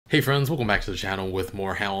Hey friends, welcome back to the channel with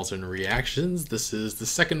more Hamilton reactions. This is the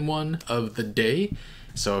second one of the day,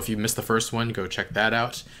 so if you missed the first one, go check that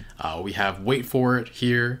out. We have Wait For It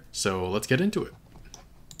here, so let's get into it.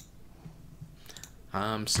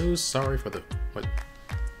 I'm so sorry for the... what?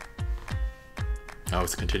 Oh,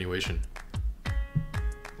 it's a continuation.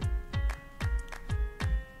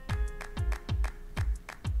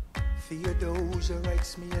 Theodosia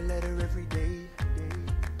writes me a letter every day.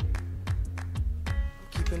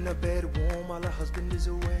 Keeping the bed warm while her husband is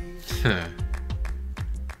away.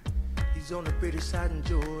 He's on the British side in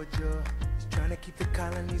Georgia. He's trying to keep the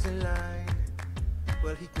colonies in line.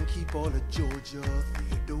 Well, he can keep all of Georgia.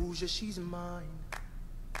 Theodosia, she's mine.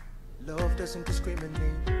 Love doesn't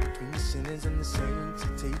discriminate between the sinners and the saints.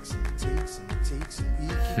 It takes and it takes and it takes, and we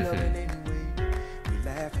keep loving anyway. We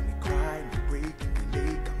laugh and we cry and we break and we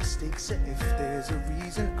make our mistakes. And if there's a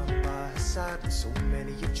reason I'm by her side, and so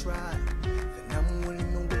many have tried, then I'm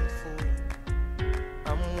willing to wait for it.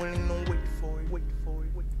 I'm willing to wait for it, wait for it,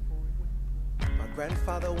 wait for it, wait for it. My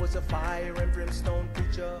grandfather was a fire and brimstone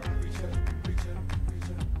preacher.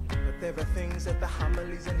 But there are things that the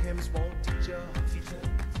homilies and hymns won't teach you.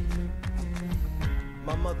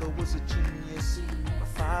 My mother was a genius. My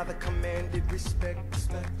father commanded respect.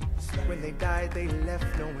 When they died, they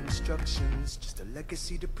left no instructions, just a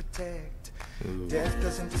legacy to protect. Death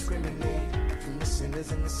doesn't discriminate between the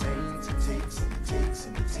sinners and the saints. It takes and it takes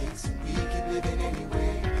and it takes, and we keep living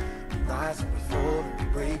anyway. We rise and we fall and we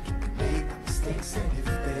break and we make our mistakes. And if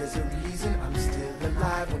there's a reason I'm still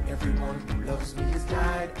alive when everyone who loves me has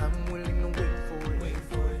died, I'm willing to wait for it. Wait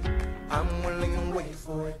for it. I'm willing to wait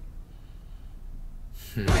for it.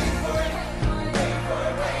 Wait for it. Wait for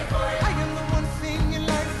it. Wait for it. I am the one thing in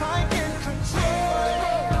life I can control.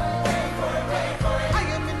 Wait for it. Wait for it. I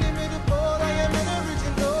am inimitable. I am an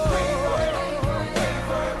original. Wait for it. Wait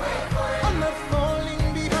for it. Wait for it. I'm not falling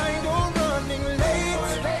behind or running late.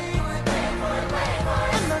 Wait for it. Wait for it. Wait for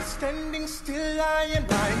it. I'm not standing still. I am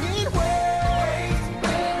lying in wait.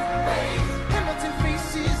 Hamilton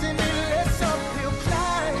faces an endless uphill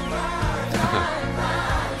climb.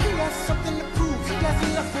 He has something to prove. He has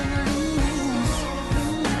nothing to lose.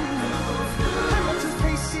 Hamilton's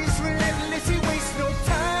pace is relentless. He wastes no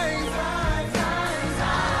time.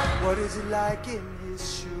 What is it like in his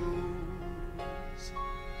shoes?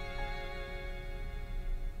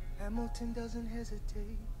 Hamilton doesn't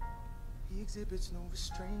hesitate. He exhibits no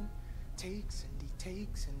restraint. Takes and he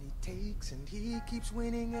takes and he takes, and he keeps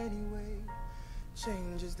winning anyway.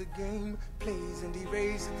 Changes the game, plays and he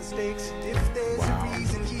raises the stakes. And if there's a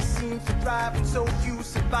reason he seems to thrive and so few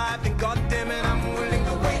survive, then goddammit, I'm willing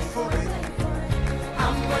to wait for it.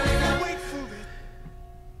 I'm willing to wait for it.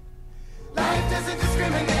 Life doesn't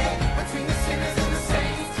discriminate between the sinners and the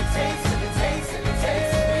saints. It takes and it takes and it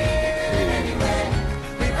takes, and we keep living anyway.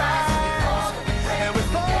 We rise and we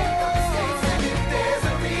fall and we fall. And if there's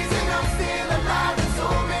a reason I'm still alive and so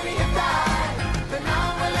many have died, then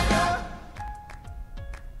I'm willing to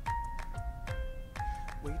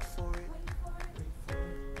wait for it. Wait for it.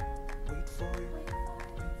 Wait for it.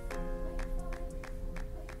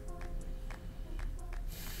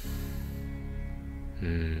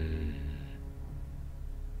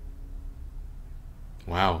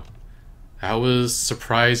 Wow. That was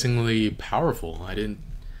surprisingly powerful. I didn't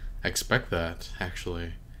expect that,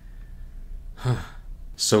 actually.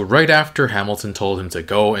 So right after Hamilton told him to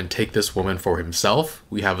go and take this woman for himself,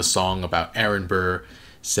 we have a song about Aaron Burr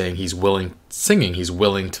saying he's willing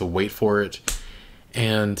to wait for it.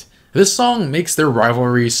 And this song makes their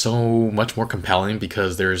rivalry so much more compelling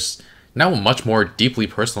because there's now a much more deeply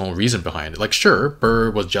personal reason behind it. Like, sure,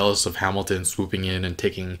 Burr was jealous of Hamilton swooping in and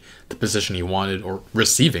taking the position he wanted, or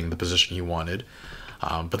receiving the position he wanted.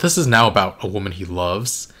 But this is now about a woman he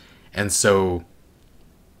loves. And so,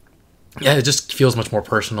 yeah, it just feels much more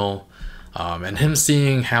personal. And him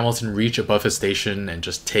seeing Hamilton reach above his station and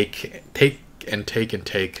just take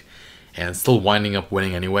and still winding up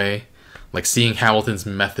winning anyway. Like, seeing Hamilton's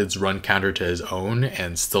methods run counter to his own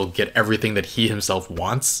and still get everything that he himself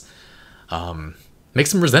wants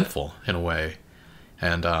makes him resentful in a way.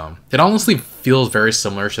 And it honestly feels very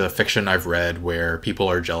similar to the fiction I've read where people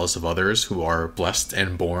are jealous of others who are blessed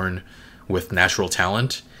and born with natural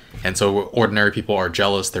talent. And so ordinary people are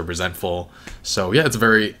jealous, they're resentful. So yeah, it's a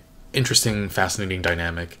very interesting, fascinating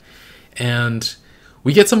dynamic. And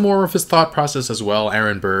we get some more of his thought process as well.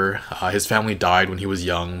 Aaron Burr, his family died when he was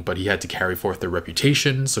young, but he had to carry forth their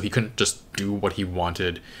reputation, so he couldn't just do what he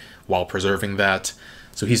wanted while preserving that.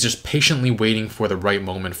 So he's just patiently waiting for the right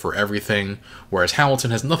moment for everything, whereas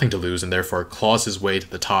Hamilton has nothing to lose and therefore claws his way to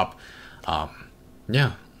the top.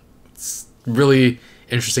 Yeah, it's really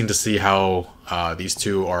interesting to see how these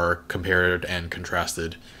two are compared and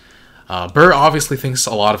contrasted. Burr obviously thinks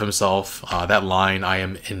a lot of himself. That line, "I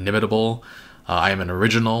am inimitable, I am an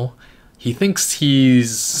original," he thinks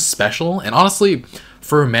he's special. And honestly,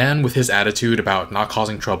 for a man with his attitude about not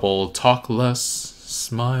causing trouble, talk less,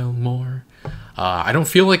 smile more, I don't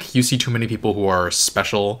feel like you see too many people who are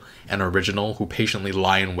special and original, who patiently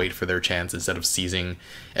lie in wait for their chance instead of seizing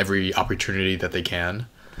every opportunity that they can.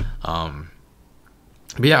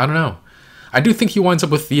 But yeah, I don't know. I do think he winds up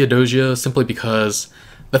with Theodosia simply because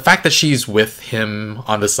the fact that she's with him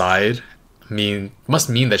on the side must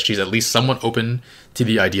mean that she's at least somewhat open to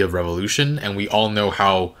the idea of revolution, and we all know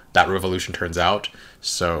how that revolution turns out.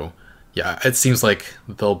 So yeah, it seems like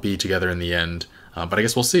they'll be together in the end, but I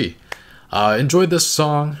guess we'll see. Enjoyed this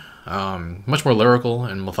song. Much more lyrical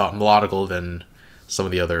and melodical than some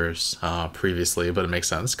of the others previously, but it makes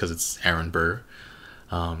sense because it's Aaron Burr.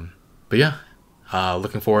 But yeah,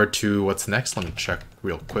 looking forward to what's next. Let me check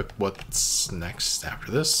real quick what's next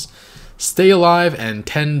after this. Stay Alive and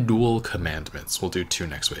 10 Dual Commandments. We'll do 2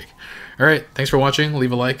 next week. Alright, thanks for watching.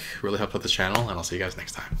 Leave a like. Really helps out this channel, and I'll see you guys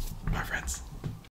next time. Bye, friends.